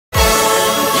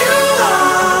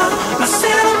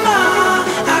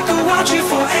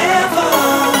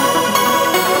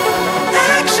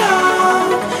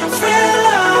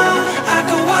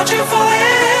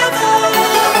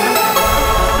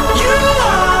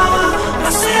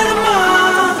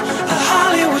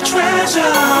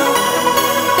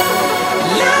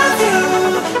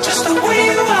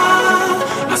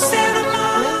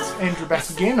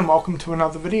again and welcome to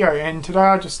another video, and today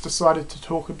I just decided to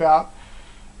talk about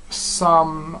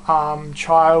some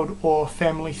child or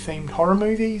family themed horror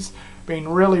movies. Been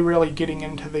really getting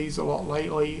into these a lot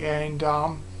lately, and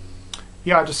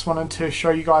yeah, I just wanted to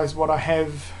show you guys what I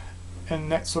have in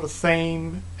that sort of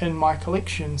theme in my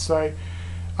collection. So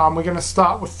we're going to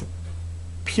start with the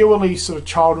purely sort of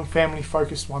child and family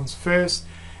focused ones first,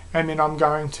 and then I'm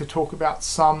going to talk about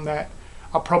some that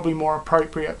are probably more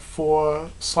appropriate for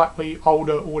slightly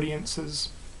older audiences.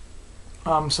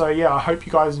 So yeah, I hope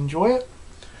you guys enjoy it.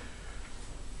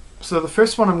 So the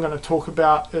first one I'm going to talk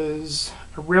about is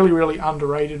a really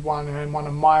underrated one and one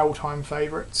of my all-time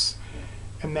favourites,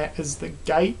 and that is The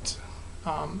Gate.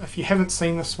 If you haven't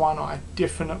seen this one, I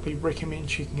definitely recommend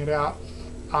checking it out.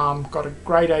 Got a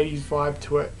great 80s vibe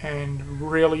to it and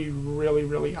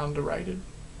really underrated.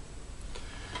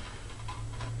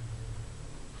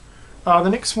 The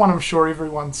next one I'm sure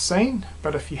everyone's seen,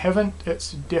 but if you haven't,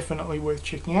 it's definitely worth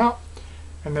checking out,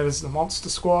 and that is The Monster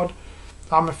Squad.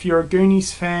 If you're a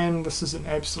Goonies fan, this is an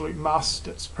absolute must.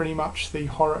 It's pretty much the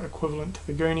horror equivalent to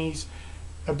the Goonies,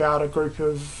 about a group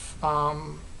of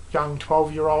young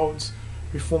 12-year-olds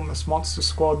who form this monster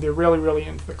squad. They're really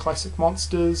into the classic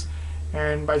monsters,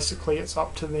 and basically it's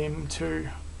up to them to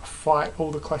fight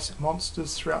all the classic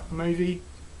monsters throughout the movie.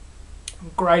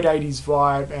 Great 80s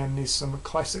vibe, and there's some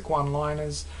classic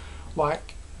one-liners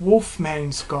like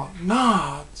 "Wolfman's got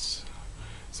nards."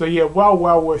 So yeah, well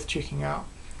worth checking out.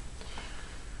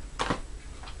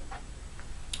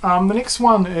 The next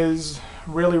one is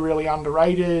really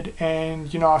underrated,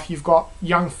 and you know, if you've got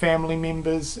young family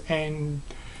members and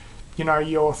you know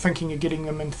you're thinking of getting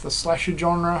them into the slasher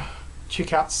genre,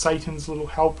 check out Satan's Little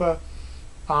Helper.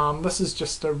 This is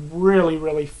just a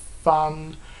really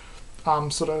fun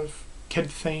sort of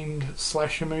kid-themed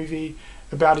slasher movie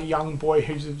about a young boy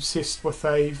who's obsessed with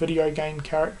a video game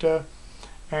character,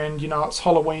 and you know, it's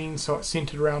Halloween, so it's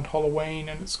centered around Halloween,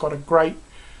 and it's got a great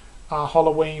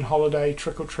Halloween holiday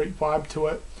trick-or-treat vibe to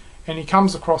it. And he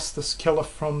comes across this killer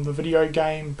from the video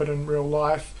game but in real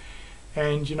life,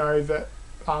 and you know that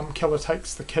killer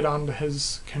takes the kid under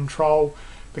his control.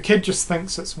 The kid just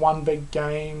thinks it's one big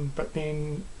game, but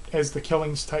then as the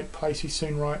killings take place he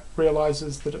soon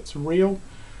realizes that it's real.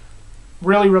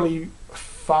 Really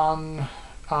fun,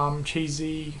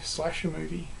 cheesy slasher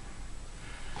movie.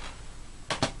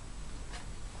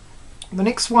 The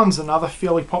next one's another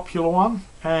fairly popular one,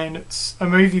 and it's a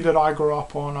movie that I grew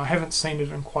up on. I haven't seen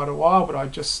it in quite a while, but I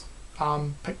just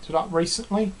picked it up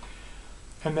recently,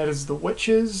 and that is The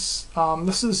Witches.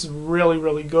 This is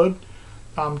really good.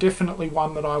 Definitely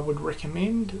one that I would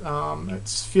recommend.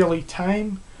 It's fairly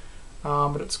tame,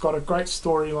 but it's got a great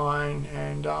storyline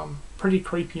and pretty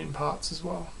creepy in parts as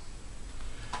well.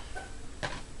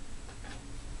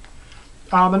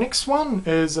 The next one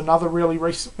is another really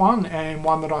recent one, and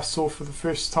one that I saw for the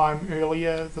first time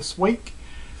earlier this week,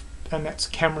 and that's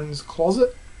Cameron's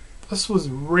Closet. This was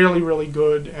really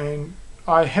good, and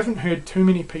I haven't heard too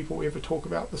many people ever talk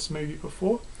about this movie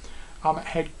before. It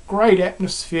had great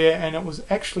atmosphere, and it was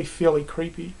actually fairly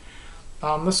creepy.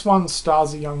 This one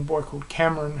stars a young boy called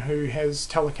Cameron who has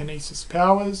telekinesis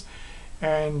powers,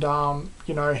 and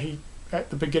you know, he at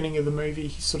the beginning of the movie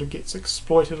he sort of gets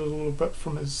exploited a little bit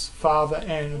from his father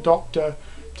and a doctor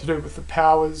to do with the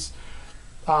powers.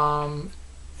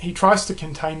 He tries to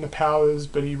contain the powers,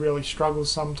 but he really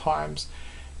struggles sometimes,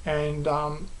 and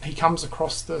he comes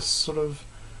across this sort of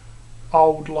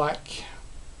old like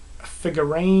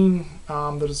figurine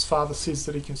that his father says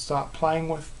that he can start playing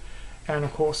with, and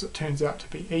of course it turns out to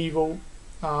be evil.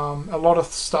 A lot of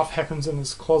stuff happens in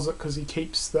his closet because he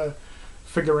keeps the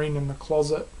figurine in the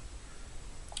closet.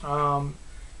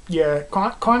 Yeah,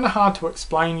 kind of hard to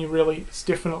explain. It's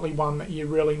definitely one that you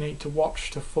really need to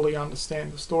watch to fully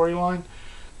understand the storyline,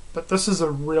 but this is a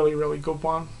really good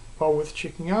one, well worth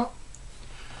checking out.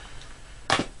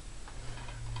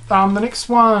 The next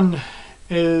one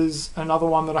is another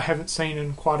one that I haven't seen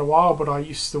in quite a while, but I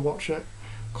used to watch it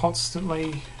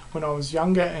constantly when I was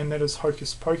younger, and that is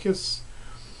Hocus Pocus.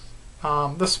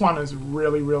 This one is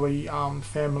really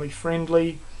family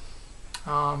friendly,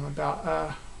 about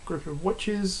a group of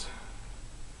witches.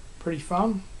 Pretty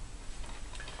fun.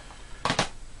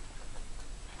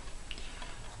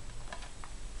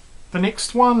 The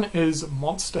next one is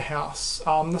Monster House.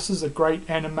 This is a great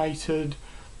animated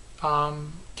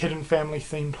kid and family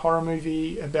themed horror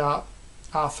movie about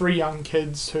 3 young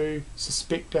kids who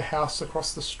suspect a house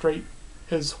across the street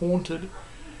is haunted.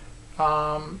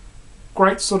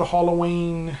 Great sort of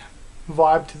Halloween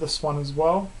vibe to this one as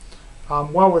well.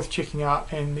 Well worth checking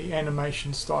out, and the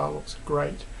animation style looks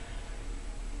great.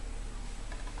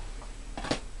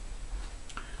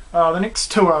 The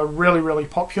next two are really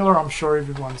popular. I'm sure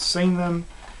everyone's seen them.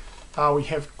 We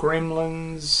have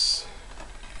Gremlins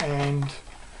and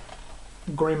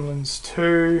Gremlins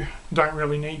 2. Don't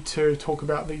really need to talk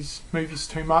about these movies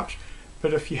too much,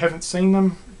 but if you haven't seen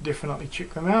them, definitely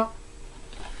check them out.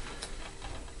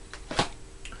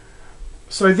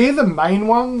 So they're the main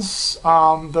ones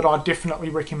that I definitely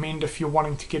recommend if you're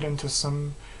wanting to get into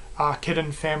some kid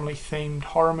and family themed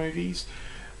horror movies.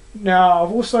 Now,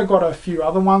 I've also got a few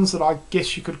other ones that I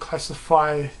guess you could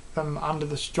classify them under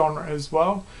this genre as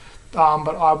well,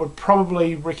 but I would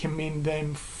probably recommend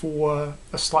them for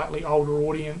a slightly older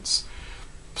audience.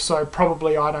 So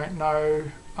probably, I don't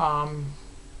know,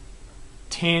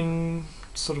 10,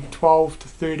 sort of 12 to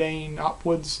 13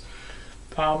 upwards.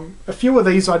 A few of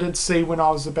these I did see when I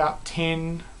was about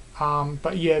 10,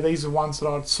 but yeah, these are ones that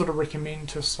I'd sort of recommend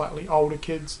to slightly older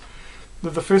kids.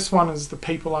 The first one is The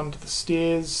People Under the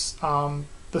Stairs.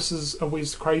 This is a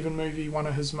Wes Craven movie, one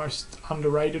of his most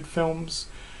underrated films.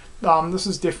 This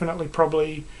is definitely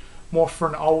probably more for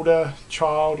an older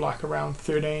child, like around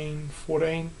 13,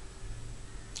 14.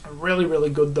 Really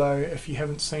good though. If you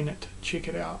haven't seen it, check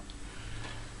it out.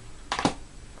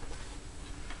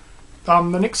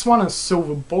 The next one is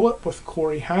Silver Bullet with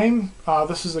Corey Haim.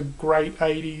 This is a great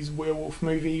 80s werewolf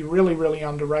movie, really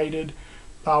underrated.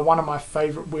 One of my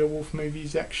favourite werewolf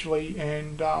movies actually,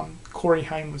 and Corey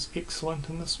Haim was excellent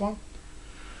in this one.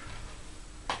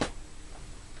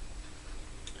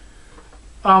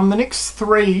 The next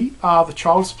three are the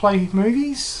Child's Play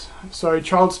movies. So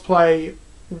Child's Play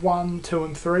 1, 2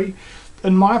 and 3.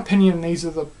 In my opinion, these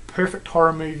are the perfect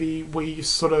horror movie where you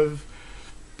sort of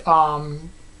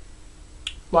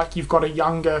like you've got a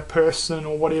younger person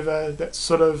or whatever that's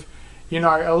sort of, you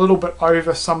know, a little bit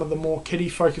over some of the more kiddie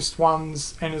focused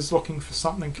ones and is looking for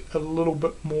something a little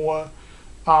bit more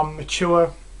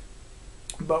mature,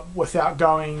 but without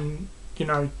going, you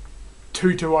know,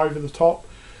 too over the top.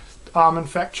 In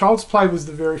fact, Child's Play was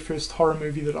the very first horror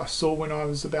movie that I saw when I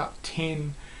was about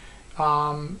 10,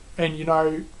 and you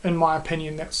know, in my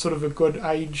opinion, that's sort of a good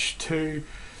age to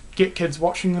get kids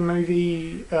watching the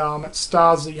movie. It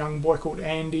stars a young boy called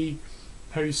Andy,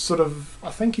 who's sort of,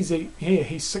 I think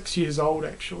he's 6 years old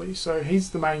actually, so he's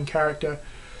the main character.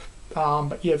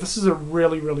 But yeah, this is a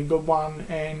really good one,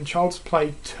 and Child's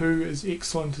Play 2 is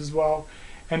excellent as well,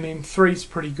 and then 3's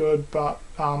pretty good, but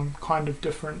kind of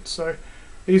different. So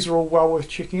these are all well worth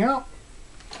checking out.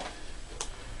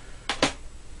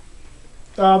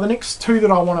 The next two that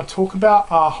I want to talk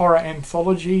about are horror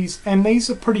anthologies, and these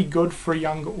are pretty good for a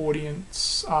younger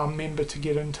audience member to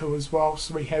get into as well.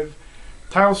 So we have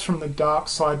Tales from the Dark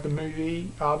Side, the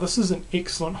movie. This is an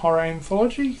excellent horror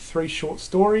anthology, 3 short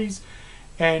stories,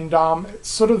 and it's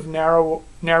sort of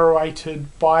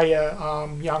narrated by a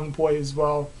young boy as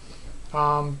well.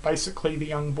 Basically the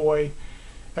young boy,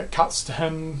 it cuts to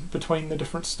him between the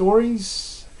different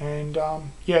stories, and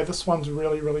yeah, this one's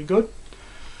really good.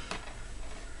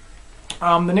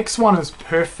 The next one is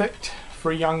perfect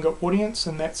for a younger audience,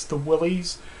 and that's The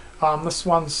Willies. This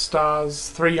one stars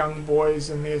 3 young boys,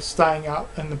 and they're staying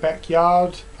up in the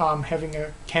backyard having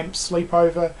a camp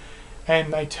sleepover,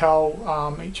 and they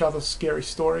tell each other scary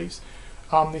stories.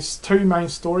 There's 2 main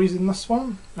stories in this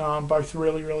one, both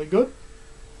really good.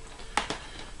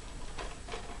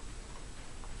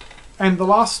 And the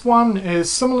last one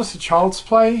is similar to Child's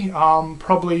Play,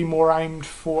 probably more aimed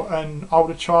for an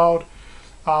older child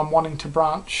wanting to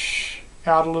branch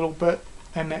out a little bit,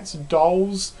 and that's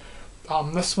Dolls.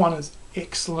 This one is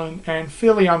excellent and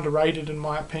fairly underrated in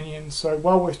my opinion, so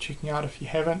well worth checking out if you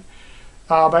haven't.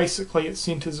 Basically it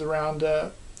centres around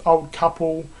an old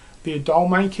couple, they're doll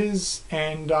makers,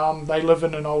 and they live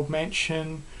in an old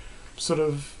mansion sort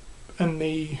of in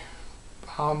the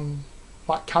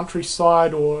like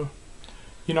countryside, or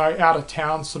you know, out of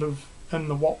town, sort of in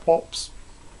the wop-wops.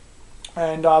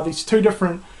 And these 2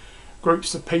 different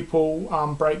groups of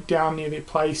people break down near their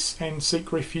place and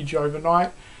seek refuge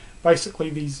overnight. Basically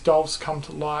these dolls come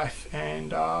to life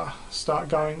and start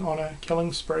going on a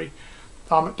killing spree.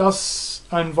 It does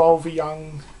involve a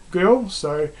young girl,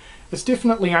 so it's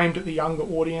definitely aimed at the younger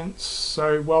audience,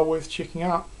 so well worth checking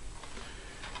out.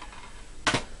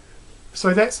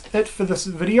 So that's it for this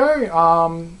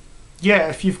video. Yeah,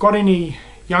 if you've got any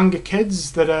younger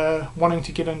kids that are wanting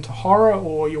to get into horror,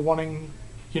 or you're wanting,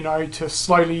 you know, to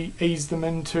slowly ease them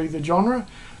into the genre,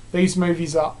 these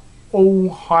movies are all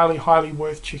highly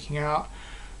worth checking out.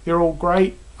 They're all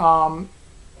great.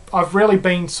 I've really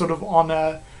been sort of on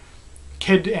a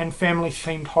kid and family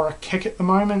themed horror kick at the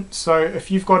moment, so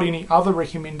if you've got any other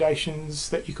recommendations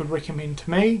that you could recommend to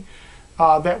me,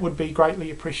 that would be greatly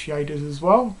appreciated as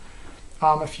well.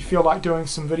 If you feel like doing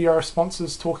some video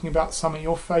responses talking about some of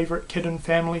your favourite kid and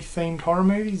family themed horror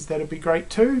movies, that'd be great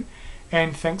too.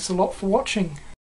 And thanks a lot for watching.